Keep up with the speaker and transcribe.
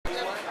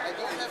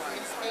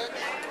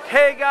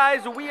Hey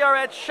guys, we are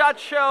at SHOT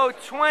Show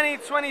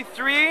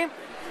 2023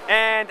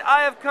 and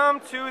I have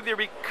come to the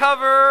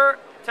Recover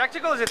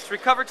Tactical,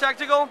 Recover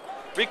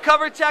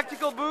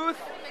Tactical booth,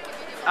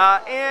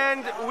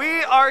 and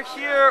we are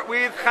here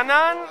with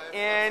Hanan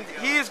and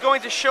he is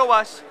going to show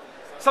us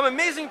some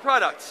amazing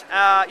products.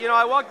 You know,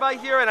 I walked by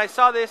here and I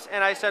saw this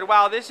and I said,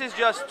 wow, this is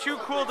just too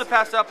cool to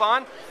pass up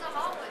on.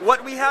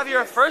 What we have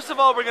here, first of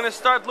all, we're going to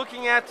start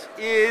looking at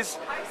is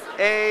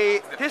a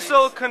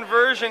pistol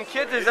conversion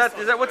kit. Is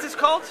that what's this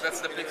called?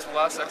 That's the PIX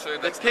Plus, actually.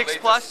 That's the PIX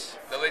Plus?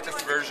 The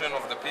latest version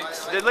of the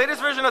PIX. The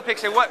latest version of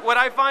PIX. And what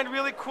I find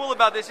really cool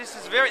about this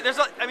is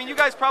I mean, you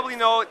guys probably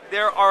know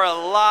there are a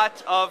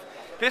lot of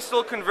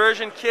pistol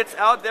conversion kits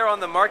out there on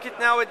the market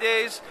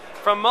nowadays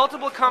from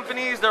multiple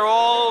companies. They're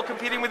all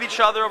competing with each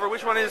other over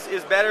which one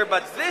is better,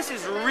 but this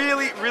is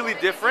really, really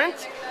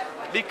different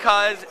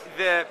because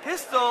the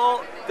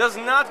pistol does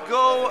not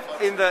go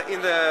in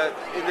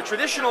the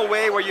traditional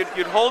way where you'd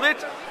hold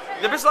it.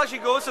 The pistol actually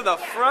goes to the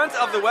front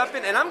of the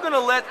weapon, and I'm going to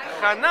let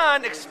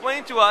Hanan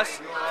explain to us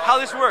how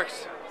this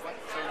works.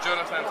 So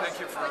Jonathan, thank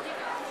you for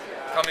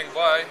coming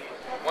by.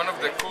 One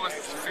of the coolest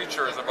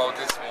features about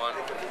this one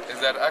is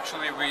that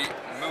actually we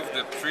move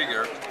the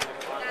trigger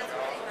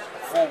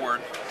forward.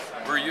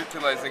 We're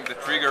utilizing the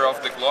trigger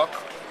of the Glock,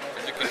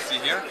 as you can see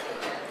here.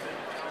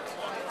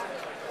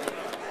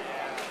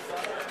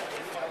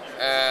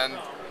 And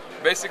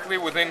basically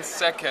within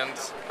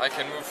seconds I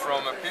can move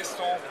from a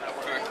pistol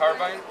to a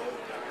carbine.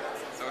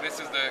 So this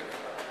is the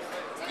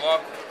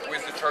Glock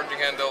with the charging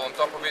handle on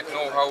top of it.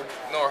 No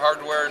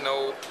hardware,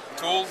 no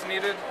tools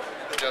needed.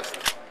 Just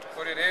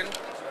put it in,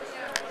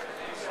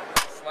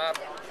 slap,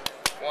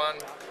 1,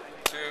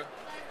 2,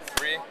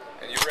 3,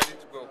 and you're ready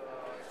to go.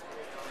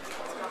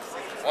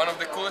 One of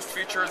the coolest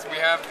features we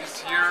have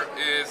this year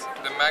is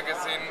the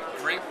magazine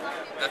grip.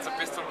 That's a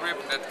pistol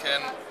grip that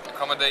can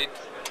accommodate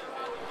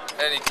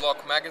any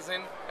Glock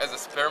magazine as a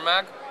spare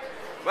mag.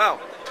 Wow.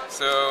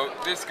 So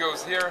this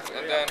goes here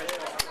and then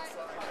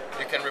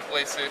you can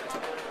replace it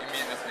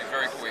immediately,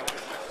 very quick.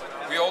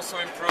 We also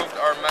improved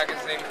our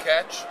magazine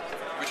catch,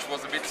 which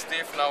was a bit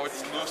stiff. Now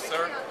it's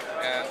looser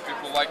and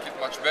people like it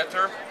much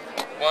better.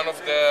 One of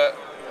the,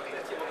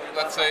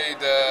 let's say,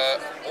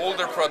 the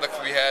older products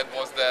we had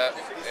was the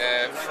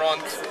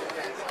front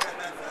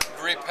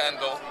grip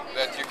handle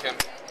that you can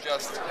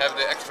just have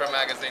the extra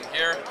magazine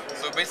here.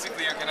 So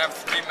basically you can have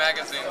 3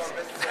 magazines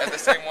at the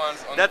same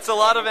ones. That's a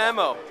lot of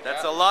ammo.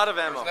 That's a lot of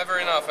ammo. It's never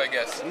enough, I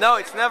guess. No,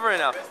 it's never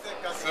enough.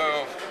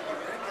 So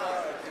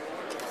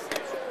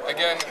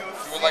again,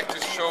 we would like to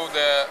show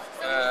the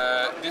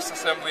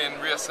disassembly and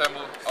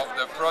reassembly of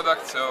the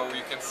product. So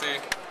you can see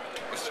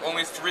it's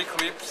only 3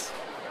 clips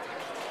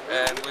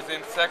and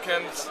within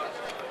seconds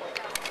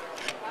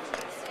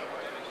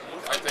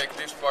I take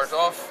this part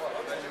off.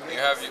 You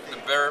have the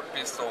bare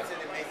pistol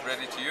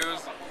ready to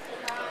use.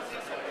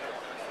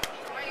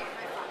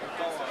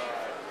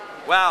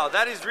 Wow,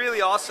 that is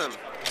really awesome.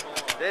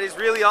 That is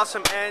really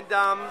awesome. And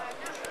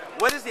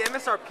what is the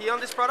MSRP on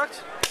this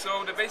product?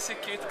 So the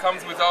basic kit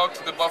comes without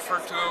the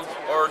buffer tube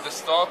or the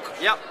stock.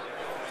 Yep.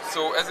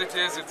 So as it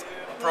is, it's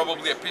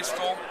probably a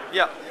pistol.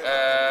 Yeah.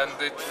 And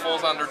it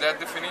falls under that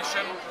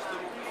definition.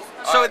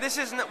 So this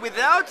is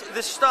without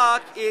the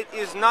stock, it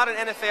is not an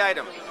NFA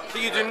item. So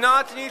you do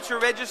not need to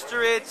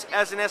register it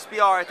as an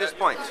SBR at this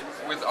point.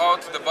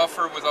 Without the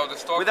buffer, without the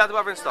stock. Without the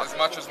buffer and stock. As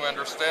much as we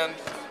understand,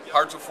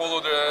 hard to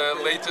follow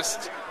the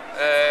latest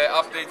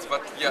updates,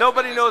 but yeah.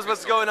 Nobody knows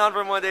what's going on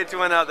from one day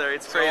to another.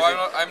 It's crazy.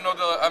 So I'm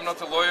not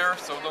a lawyer,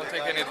 so don't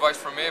take any advice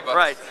from me. But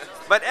right.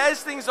 But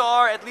as things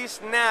are, at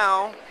least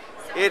now,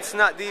 it's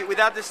not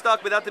without the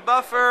stock, without the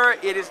buffer.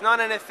 It is not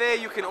NFA.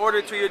 You can order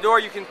it to your door.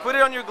 You can put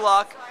it on your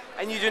Glock,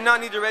 and you do not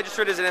need to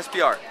register it as an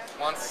SPR.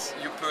 Once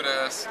you put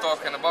a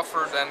stock and a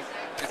buffer, then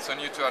it's on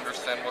you to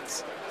understand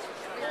what's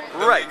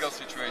the legal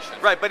situation.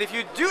 Right, but if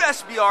you do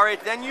SBR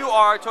it, then you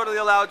are totally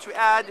allowed to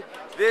add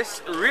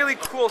this really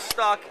cool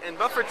stock and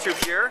buffer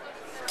tube here.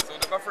 So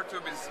the buffer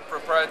tube is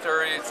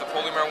proprietary, it's a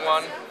polymer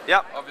one.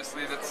 Yep.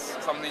 Obviously that's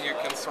something you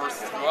can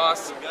source through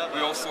us.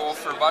 We also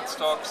offer butt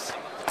stocks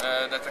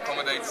that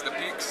accommodates the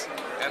PIX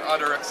and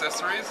other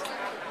accessories.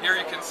 Here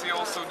you can see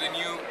also the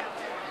new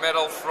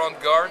metal front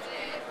guard.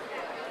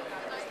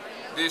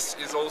 This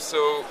is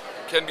also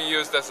can be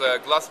used as a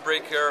glass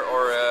breaker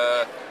or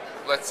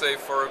let's say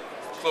for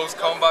close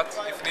combat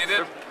if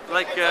needed.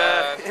 Like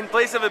in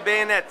place of a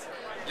bayonet.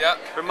 Yeah.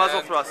 For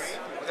muzzle thrust.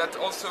 That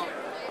also,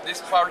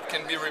 this part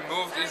can be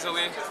removed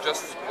easily,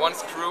 just one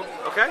screw.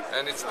 Okay.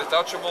 And it's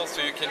detachable,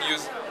 so you can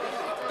use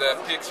the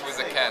PIX with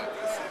a can.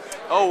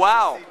 Oh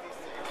wow,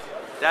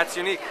 that's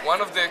unique.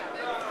 One of the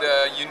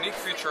unique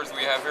features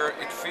we have here,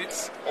 it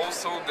fits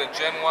also the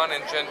Gen 1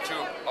 and Gen 2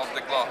 of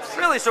the Glocks.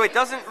 Really? So it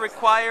doesn't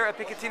require a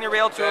Picatinny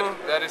rail to...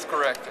 That is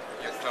correct,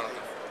 yes,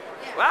 Jonathan.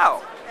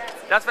 Wow.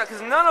 That's right,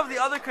 because none of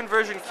the other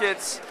conversion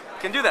kits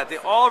can do that. They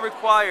all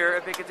require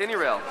a Picatinny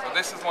rail. So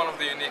this is one of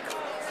the unique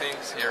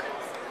things here.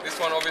 This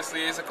one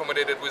obviously is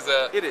accommodated with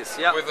a,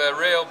 with a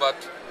rail, but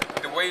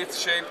the way it's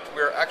shaped,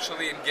 we're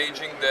actually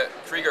engaging the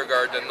trigger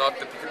guard and not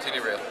the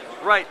Picatinny rail.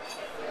 Right.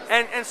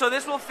 And so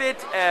this will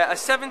fit a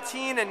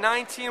 17 and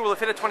 19. Will it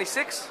fit a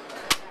 26?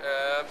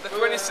 The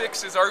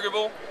 26 is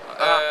arguable.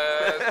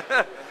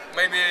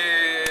 Maybe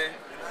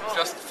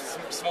just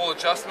small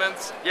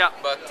adjustments. Yeah.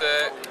 But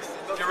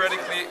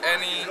theoretically,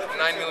 any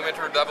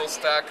 9mm double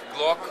stack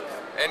Glock,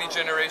 any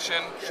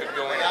generation, should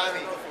go in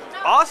it.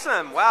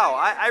 Awesome! Wow,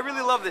 I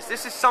really love this.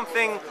 This is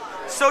something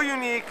so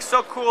unique,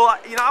 so cool.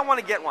 You know, I want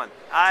to get one.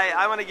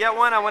 I want to get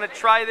one. I want to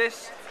try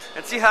this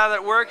and see how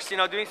that works. You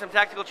know, doing some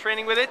tactical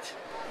training with it.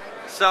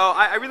 So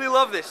I really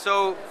love this.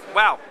 So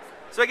wow.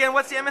 So again,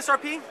 what's the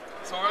MSRP?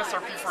 So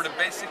MSRP for the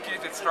basic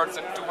kit, it starts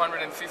at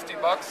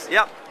 $250.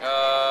 Yep.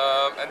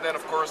 And then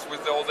of course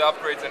with all the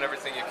upgrades and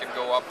everything, you can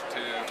go up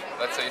to,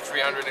 let's say,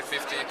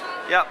 350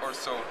 yep. or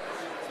so.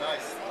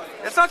 Nice.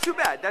 That's not too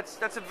bad.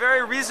 That's a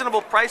very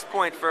reasonable price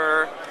point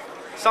for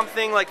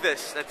something like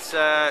this. That's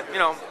you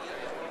know,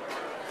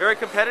 very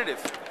competitive,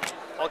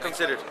 all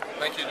considered.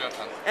 Thank you,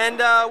 Jonathan. And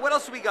what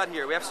else do we got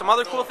here? We have some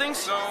other cool things.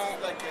 So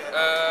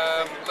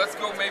let's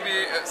go maybe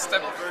a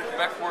step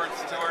backwards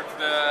towards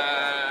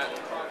the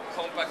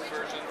compact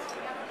version.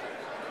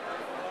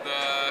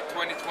 The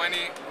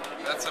 2020.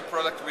 That's a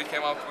product we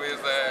came out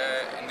with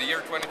in the year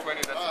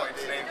 2020. That's why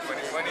it's named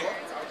 2020.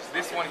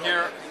 This one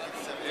here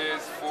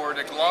is for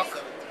the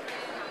Glock.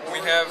 We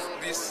have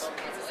this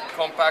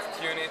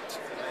compact unit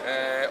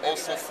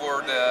also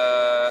for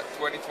the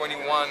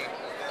 2021.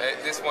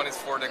 This one is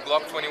for the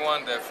Glock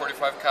 21, the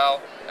 45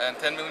 cal and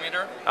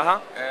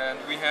 10mm. And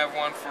we have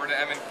one for the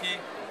M&P,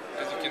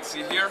 as you can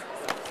see here.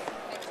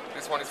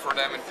 This one is for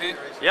the M&P.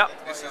 Yep.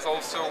 This is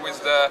also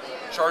with the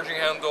charging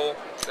handle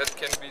that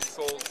can be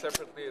sold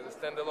separately as a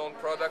standalone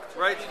product.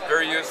 Right.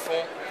 Very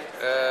useful.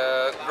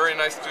 Very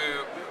nice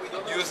to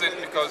use it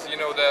because, you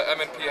know, the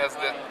M&P has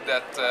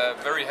that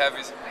very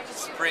heavy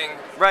spring.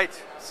 Right.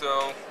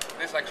 So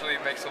this actually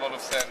makes a lot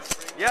of sense.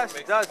 Yes,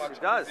 it does.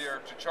 It does.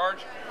 Easier to charge.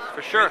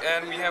 For sure.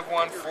 And we have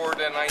one for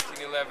the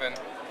 1911,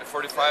 the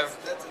 45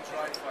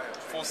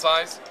 full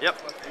size. Yep.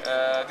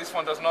 This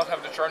one does not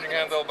have the charging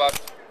handle, but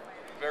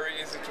very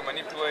easy to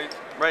manipulate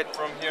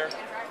from here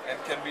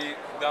and can be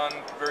done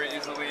very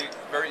easily,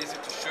 very easy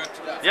to shoot.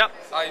 Yep.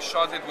 I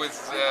shot it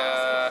with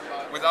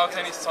without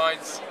any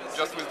sights,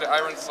 just with the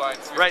iron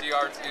sights, 50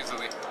 yards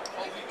easily.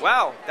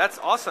 Wow, that's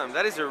awesome.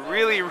 That is a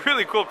really,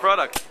 really cool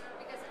product.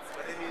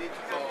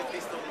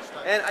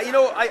 And you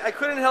know, I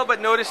couldn't help but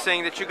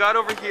noticing that you got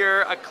over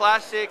here a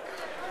classic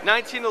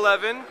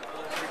 1911,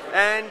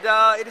 and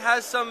it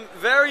has some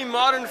very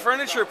modern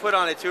furniture put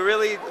on it to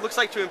really, looks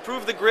like to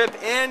improve the grip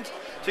and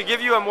to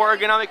give you a more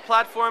ergonomic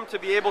platform to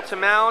be able to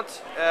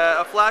mount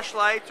a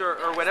flashlight or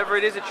whatever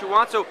it is that you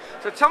want. So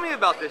tell me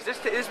about this.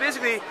 This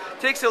basically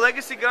takes a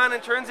legacy gun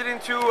and turns it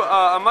into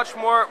a much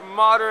more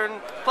modern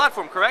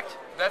platform, correct?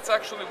 That's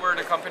actually where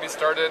the company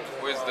started,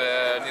 with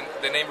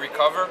the name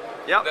Recover.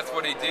 Yeah. That's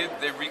what they did.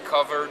 They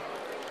recovered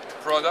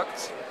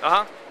products.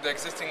 The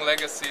existing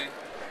legacy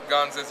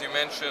guns, as you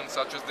mentioned,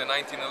 such as the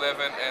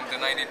 1911 and the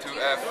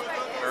 92F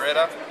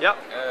Berette. Yep.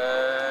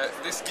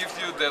 This gives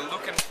you the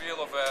look and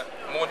feel of a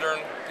modern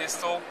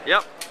pistol.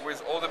 Yep.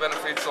 With all the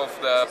benefits of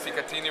the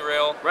Picatinny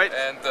rail. Right.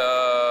 And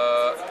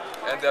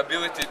the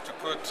ability to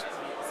put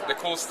the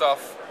cool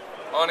stuff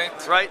on it.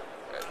 Right.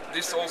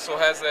 This also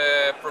has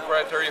a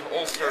proprietary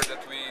holster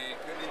that we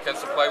can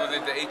supply with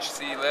it, the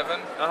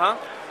HC11.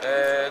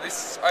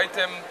 This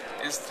item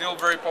is still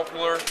very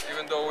popular,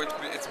 even though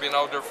it's been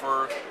out there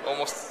for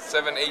almost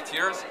 7-8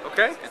 years.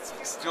 Okay. It's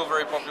still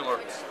very popular.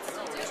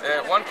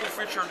 One cool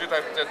feature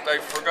that I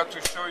forgot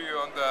to show you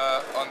on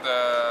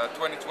the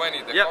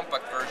 2020, the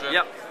compact version,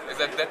 is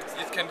that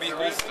it can be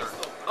holstered.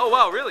 Oh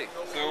wow, really?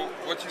 So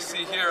what you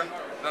see here,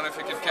 I don't know if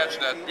you can catch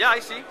that. Yeah, I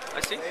see.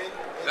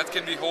 That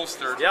can be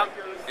holstered. Yeah.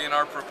 In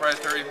our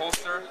proprietary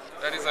holster.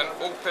 That is an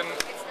open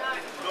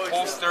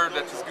holster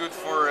that is good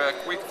for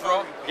quick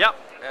draw. Yep.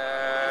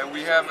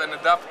 We have an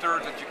adapter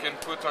that you can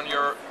put on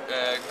your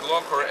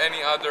Glock or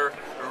any other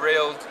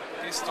railed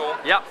pistol.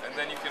 Yep. And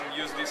then you can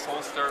use this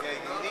holster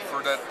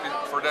for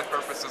that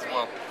purpose as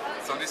well.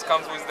 So this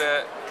comes with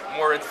the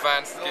more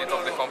advanced kit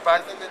of the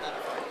compact.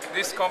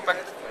 This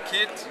compact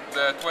kit,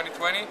 the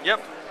 2020.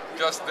 Yep.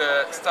 Just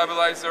the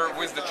stabilizer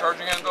with the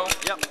charging handle.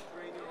 Yep.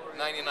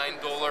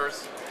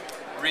 $99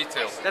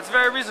 retail. That's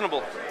very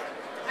reasonable.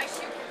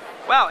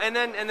 Wow, and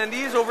then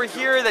these over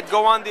here that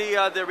go on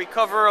the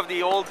recover of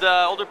the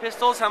older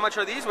pistols. How much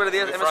are these? What are the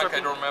MSRP? Frank, I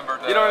don't remember.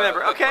 You don't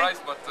remember? Okay.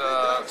 Price, but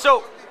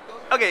so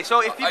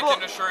if people, I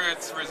can assure you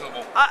it's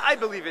reasonable. I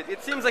believe it.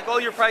 It seems like all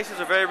your prices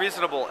are very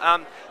reasonable.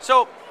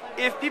 So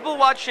if people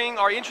watching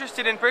are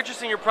interested in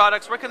purchasing your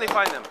products, where can they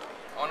find them?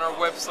 On our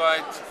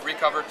website,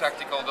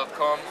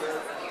 recovertactical.com.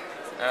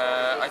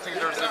 I think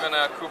there's even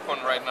a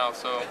coupon right now,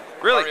 so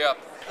hurry up.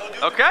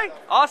 Okay,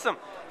 awesome.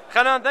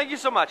 Hanan, thank you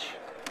so much.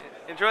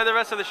 Enjoy the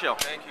rest of the show.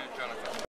 Thank you.